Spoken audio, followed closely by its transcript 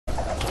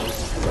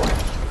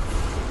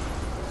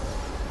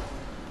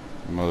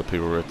other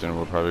people right there.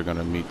 We're probably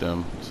gonna meet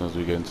them as soon as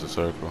we get into the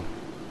circle.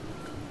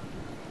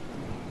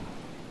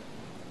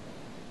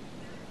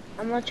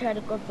 I'm gonna try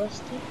to go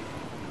bust it.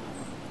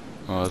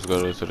 Oh, let's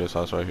go to this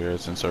house right here.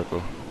 It's in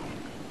circle.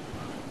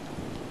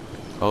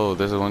 Oh,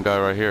 there's one guy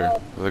right here.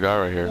 There's a guy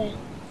right here. Yeah.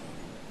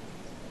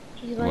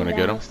 He's You going wanna to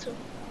get that him? house too.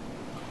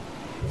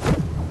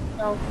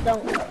 No,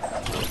 don't.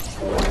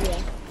 Oh,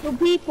 yeah. 2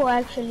 people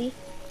actually.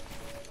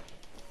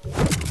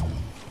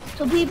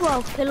 2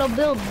 people. Pillow,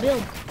 build.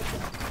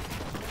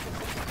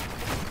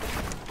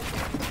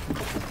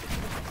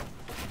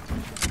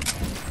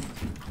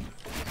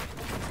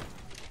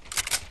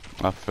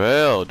 I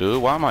fell, dude.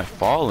 Why am I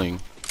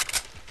falling?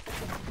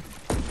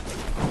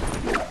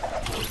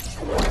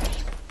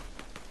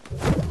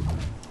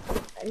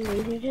 I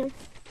lasered him.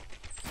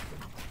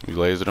 You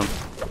lasered him?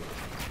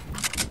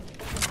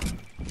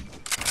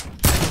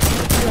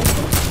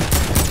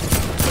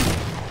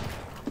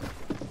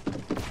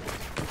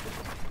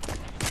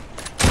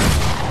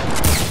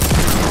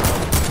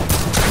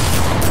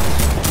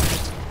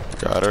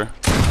 Got her.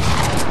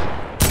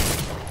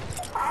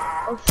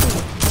 Oh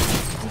shoot.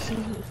 I see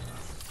him.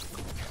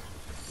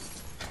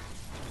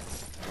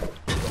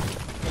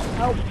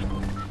 Help.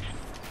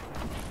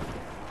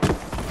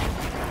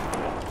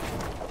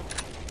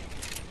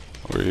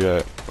 Where you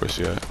at? Where's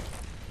she at?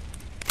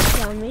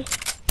 Tell me.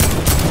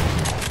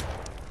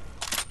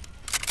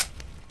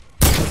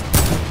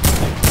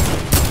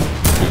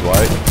 She's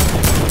white.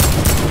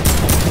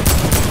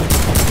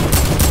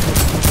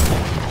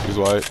 She's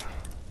white.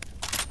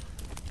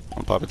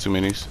 I'm popping 2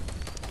 minis.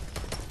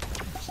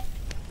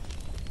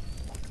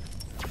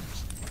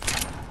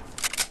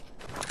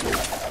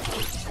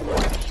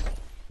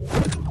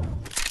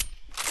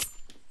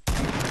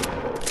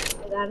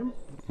 I got him.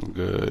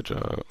 Good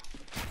job.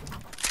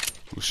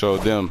 We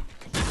showed them.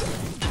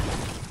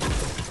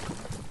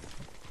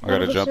 I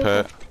got a jump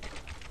pad.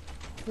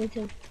 Me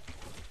too.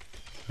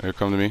 Here,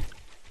 come to me.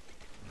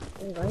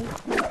 I'm going.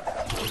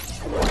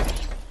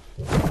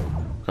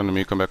 Come to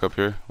me. Come back up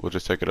here. We'll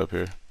just take it up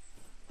here.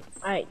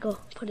 Alright, go.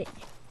 Put it.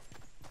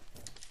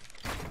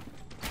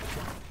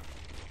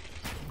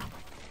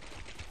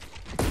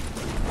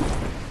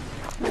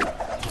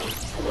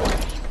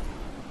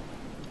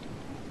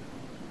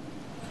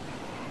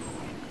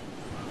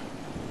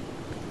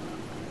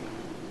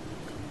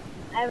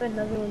 I have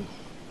another one.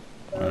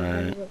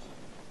 Alright.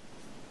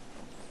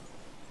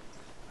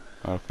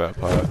 Not a fat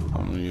pot.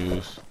 I'm gonna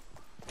use.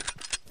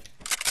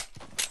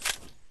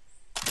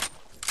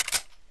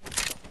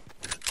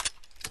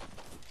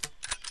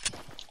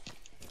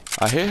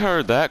 I hit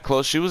her that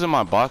close. She was in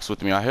my box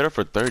with me. I hit her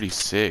for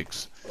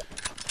 36.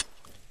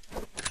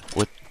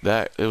 With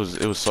that, it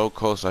was so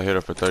close. I hit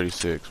her for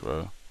 36,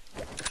 bro.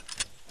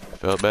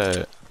 Felt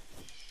bad.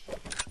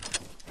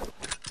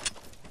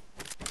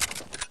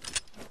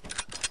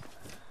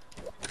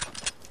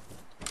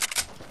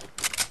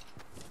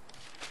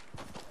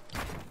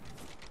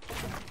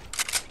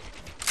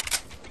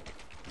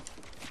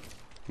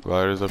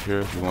 Gliders up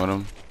here if you want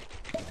them.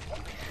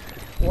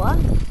 What?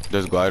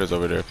 There's gliders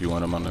over there if you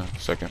want them on the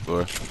 2nd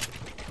floor.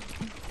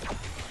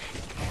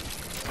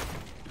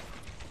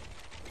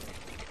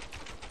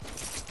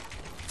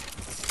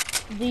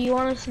 Do you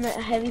want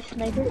a heavy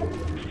sniper?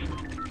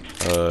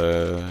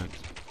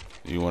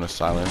 You want a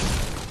silent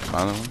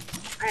one?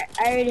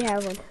 I already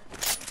have one.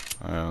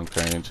 I'm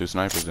carrying 2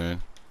 snipers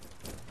in.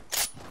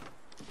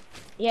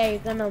 Yeah, you're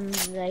gonna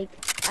like.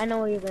 I know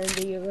what you're gonna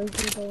do. You're going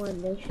to go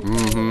in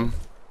there.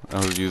 I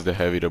would use the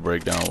heavy to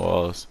break down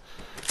walls.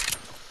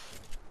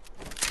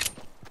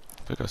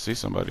 I think I see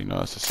somebody.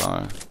 No, it's a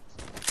sign.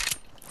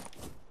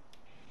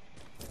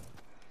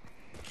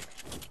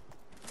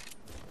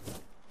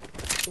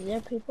 Is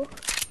there people?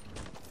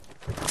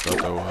 I thought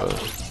there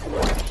was.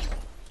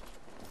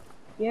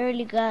 You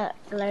already got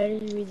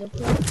gliders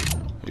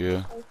redeployed?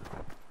 Yeah.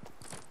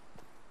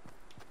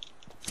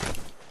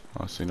 I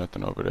don't see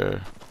nothing over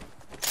there.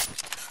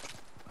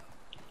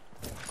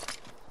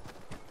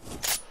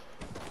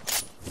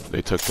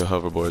 They took the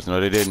hoverboards.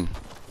 No, they didn't.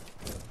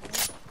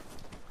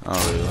 I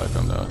don't really like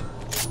them though.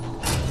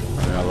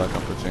 I mean, I like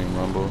them for Team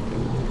Rumble.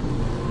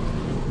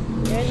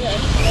 There's a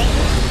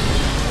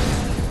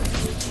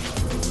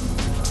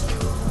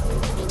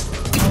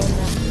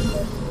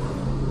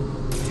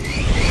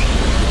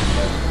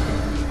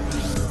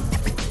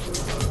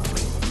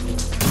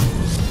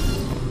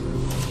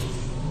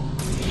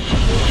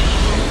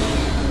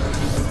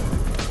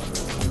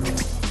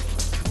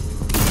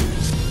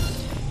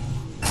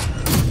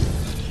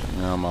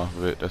Yeah, I'm off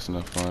of it. That's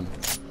enough fun.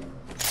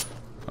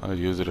 I'll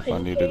use it if I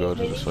need to go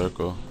to the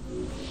circle.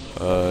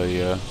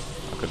 Yeah.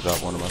 I could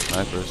drop one of my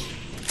snipers.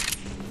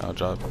 I'll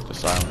drop the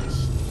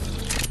silence.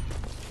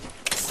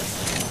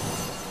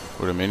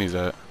 Where the minis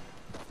at?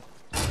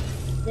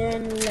 They're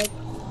in like,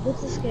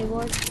 what's the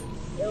skateboard?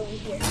 They're over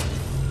here.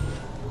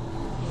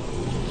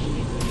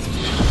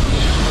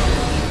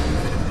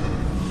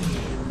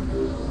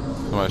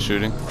 Somebody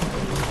shooting?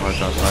 Somebody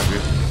trying to snipe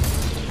you?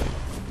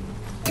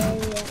 Oh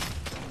yeah.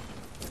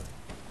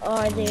 Oh,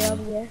 are they up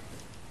there?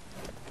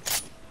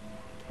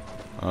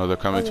 Oh, they're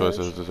coming Okay, towards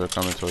us. They're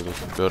coming towards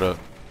us. Build up.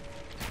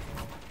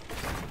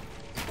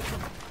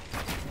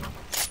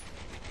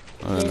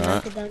 No, they're then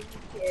knock not. it down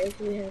here if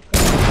we have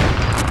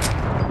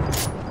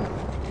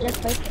let's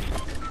fight them.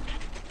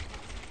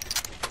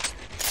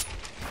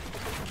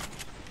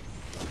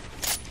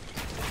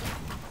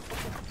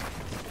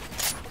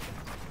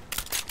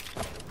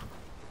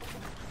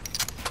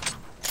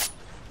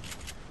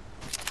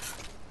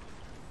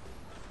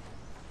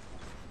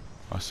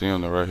 I see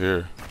them. They're right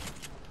here.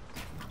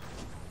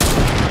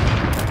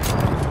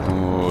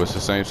 Ooh, it's the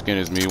same skin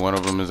as me. One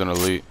of them is an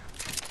elite.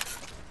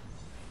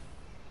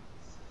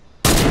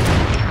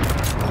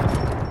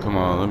 Come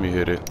on, let me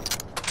hit it.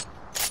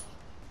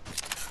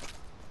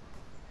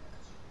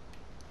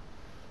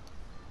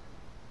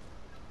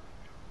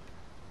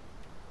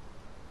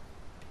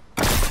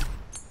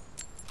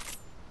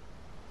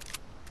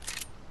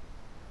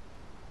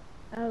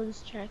 I'll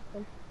distract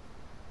them.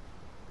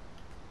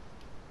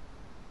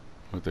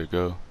 Where'd they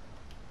go?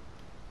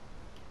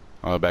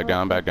 Oh, back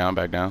down, back down,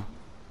 back down.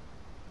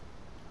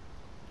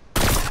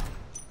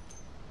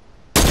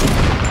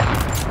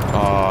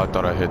 Oh, I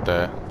thought I hit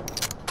that.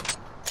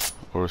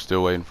 We're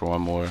still waiting for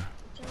one more.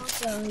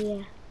 Oh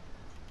yeah.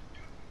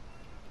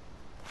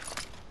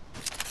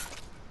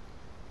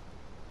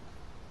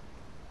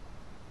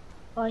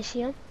 Oh, I see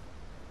him.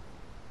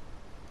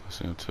 I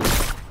see him too.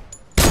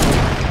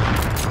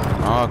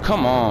 Oh,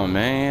 come on,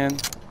 man.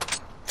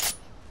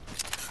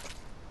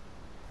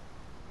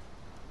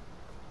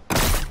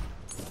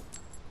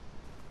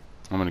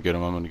 I'm gonna get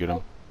him, I'm gonna get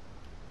him.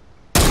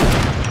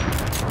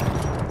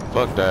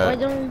 Fuck Why that.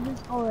 don't we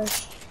just go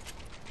rush?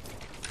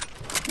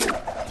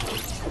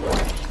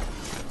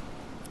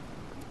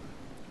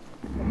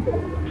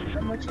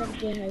 Watch out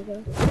behind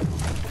us.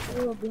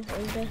 We will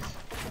behind us.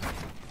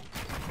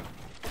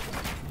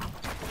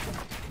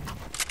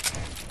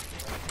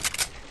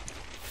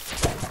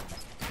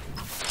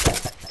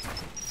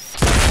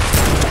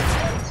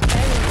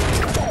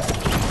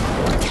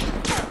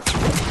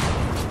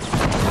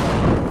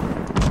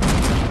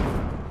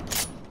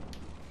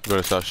 You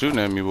better stop shooting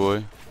at me,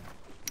 boy.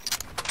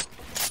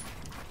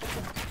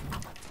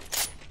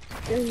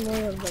 There's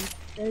more of them.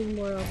 There's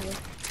more of them.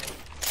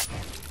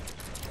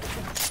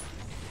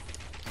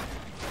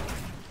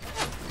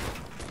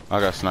 I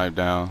got sniped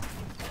down.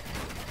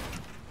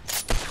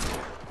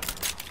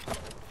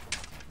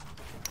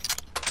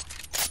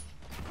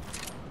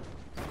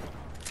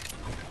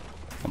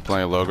 I'm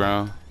playing low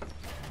ground.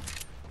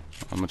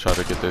 I'm gonna try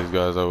to get these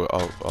guys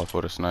off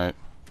with a snipe.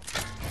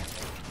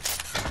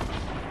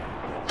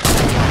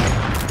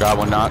 Got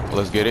one knock.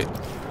 Let's get it.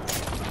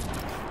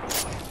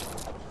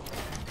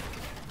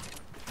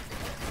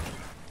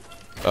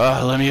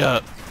 Let me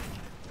up.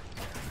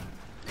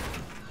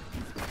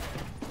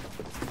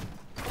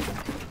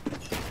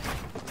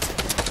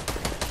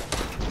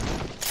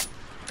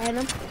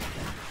 Adam,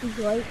 he's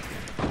white.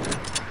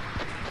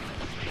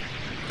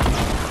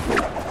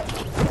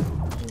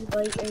 He's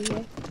white right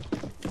here.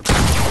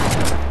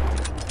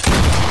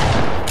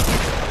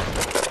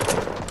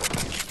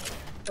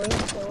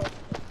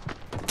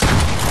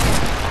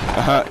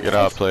 Get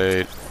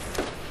outplayed.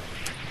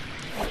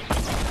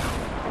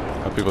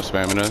 Are people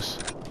spamming us?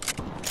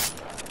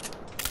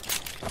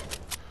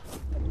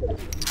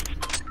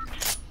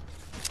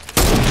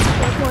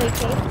 That's why he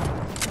came.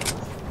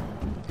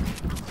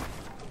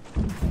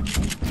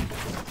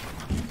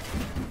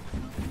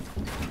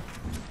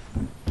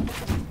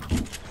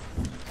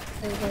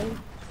 Okay.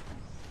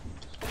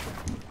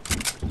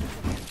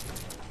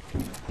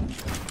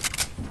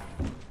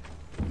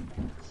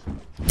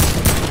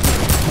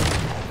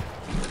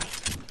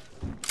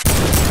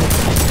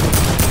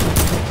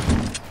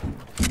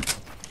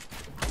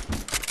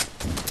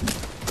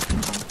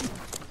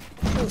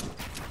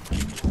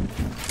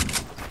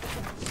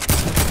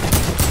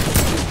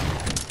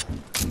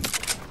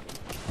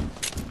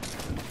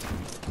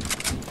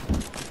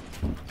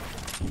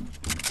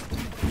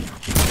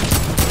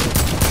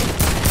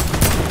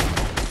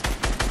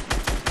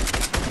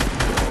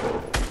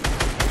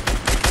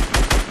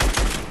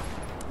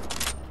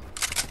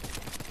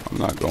 I'm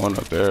not going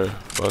up there.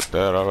 Fuck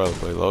that. I'd rather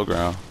play low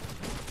ground.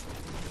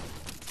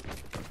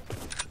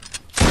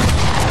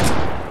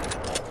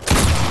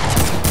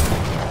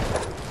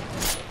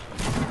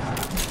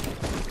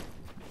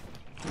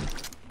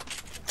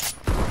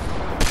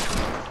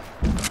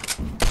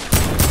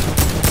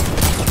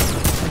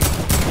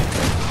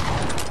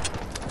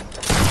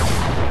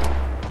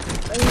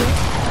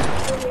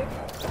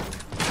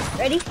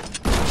 Ready?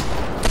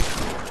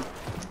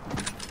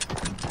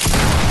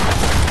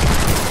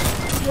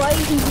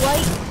 He's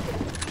white.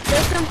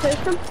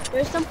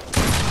 There's some.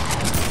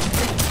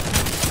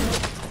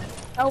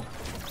 Help.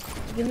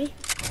 Give me.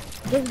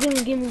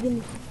 Just give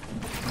me.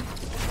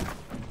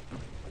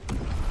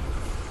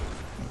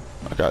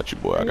 I got you,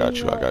 boy. I got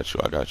you. That's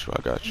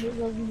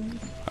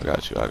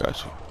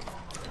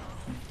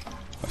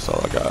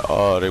all I got.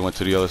 Oh, they went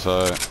to the other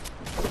side.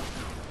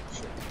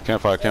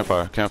 Campfire.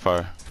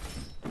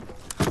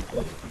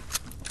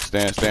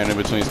 Stand in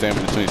between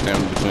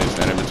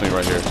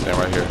right here. Stand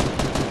right here.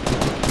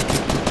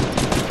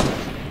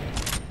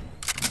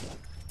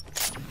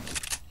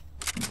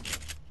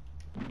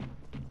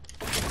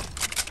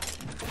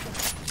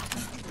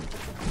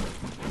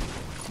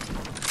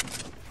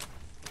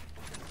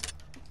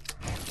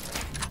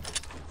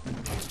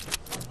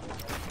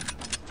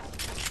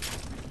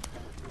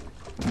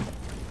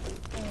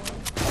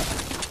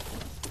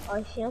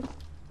 I see him.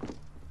 I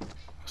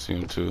see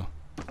him too.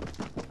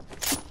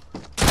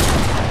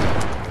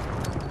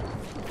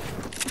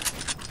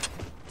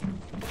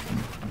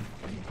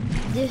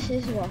 This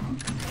is what.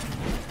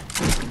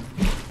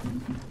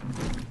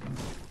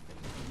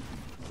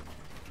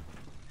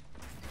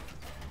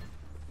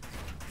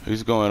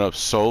 He's going up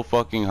so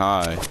fucking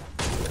high.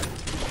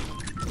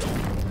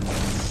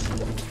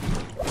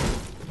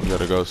 We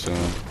gotta go soon.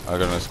 I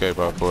got an escape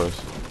route for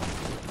us.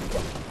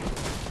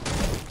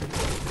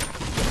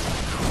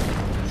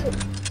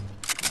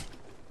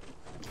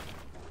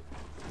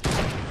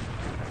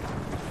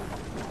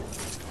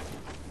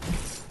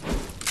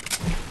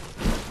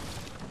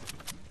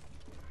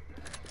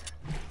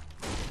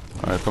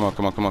 Alright, come on,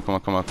 come on, come on, come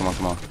on, come on, come on,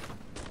 come on.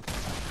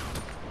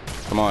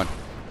 Come on.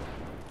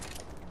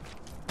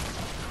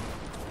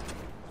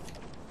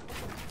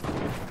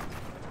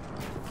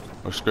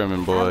 We're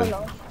screaming, boy.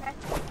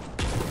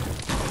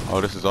 Oh,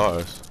 this is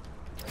ours.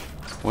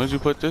 When did you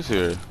put this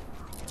here?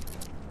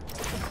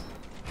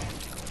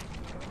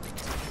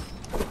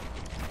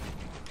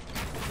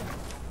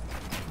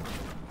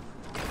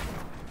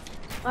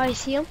 Oh, I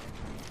see him.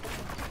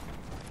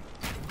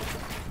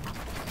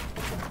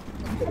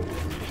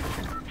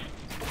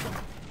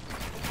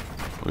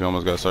 We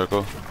almost got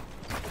circle.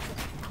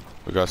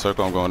 We got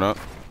circle, I'm going up.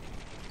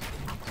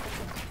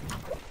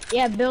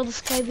 Yeah, build a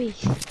sky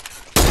base.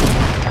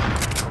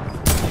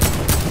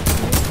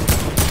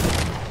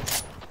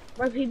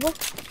 More people.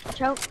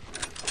 Watch out.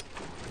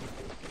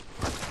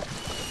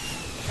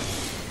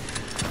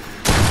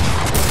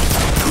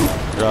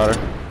 Got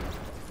her.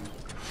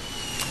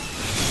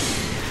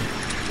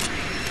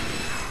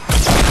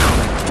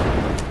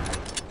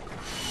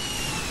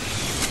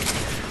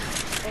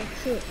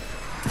 That's it.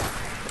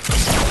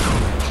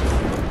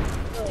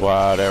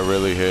 Wow, that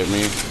really hit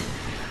me.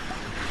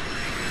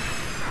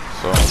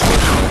 So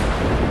unfortunate.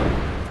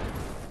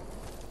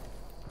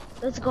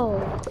 Let's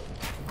go.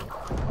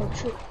 Oh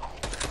shoot.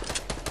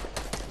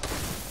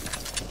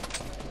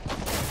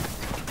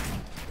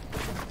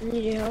 I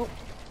need your help.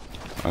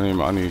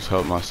 I need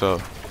help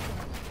myself.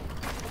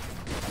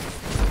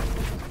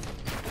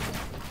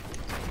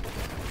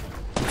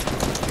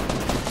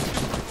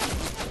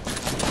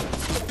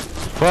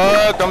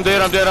 Fuck, I'm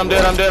dead, I'm dead, I'm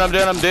dead, I'm dead, I'm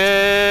dead, I'm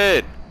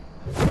dead.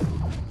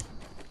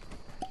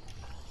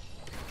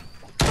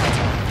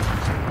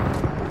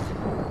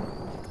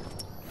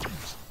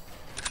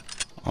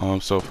 Oh,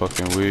 I'm so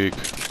fucking weak.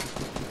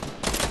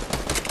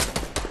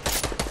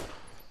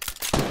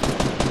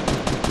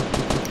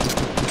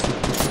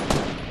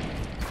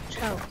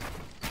 Ciao.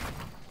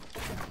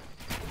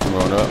 I'm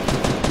going up.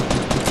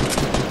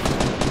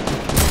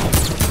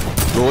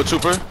 Dual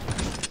trooper.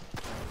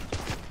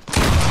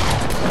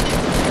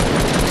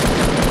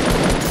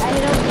 I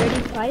hit him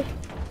 35.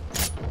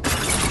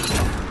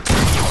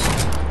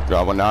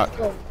 Got one knock.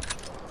 Go.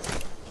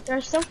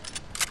 There's some.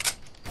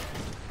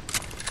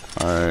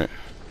 Alright.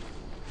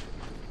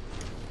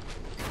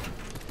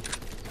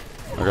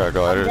 I got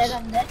gliders.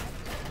 I'm dead.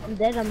 I'm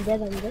dead. I'm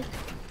dead. I'm dead.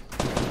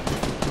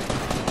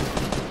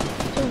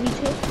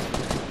 2v2.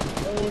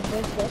 Oh, we're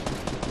both dead.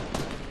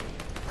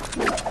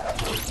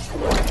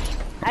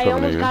 I Coming to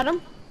almost you. got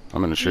him.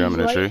 I'm in the tree, I'm in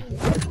the tree.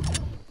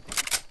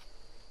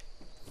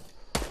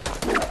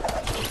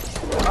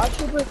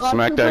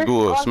 Smack that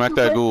ghoul, smack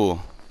that ghoul.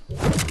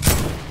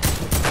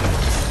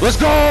 Let's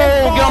go!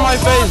 Get on my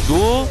face,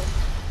 ghoul!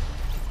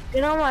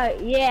 Get on my,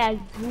 yeah,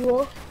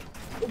 ghoul.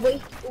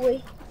 Wait,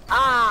 wait.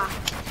 Ah,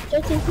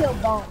 just into a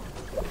bomb.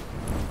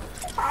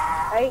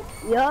 Right,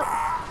 yup.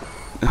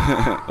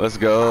 Let's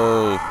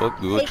go. Fuck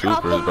ghoul Take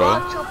out the troopers, bro.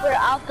 trooper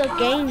out the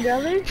game,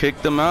 brother.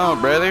 Kick them out,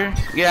 brother.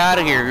 Get out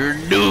of here,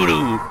 you're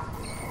doo-doo.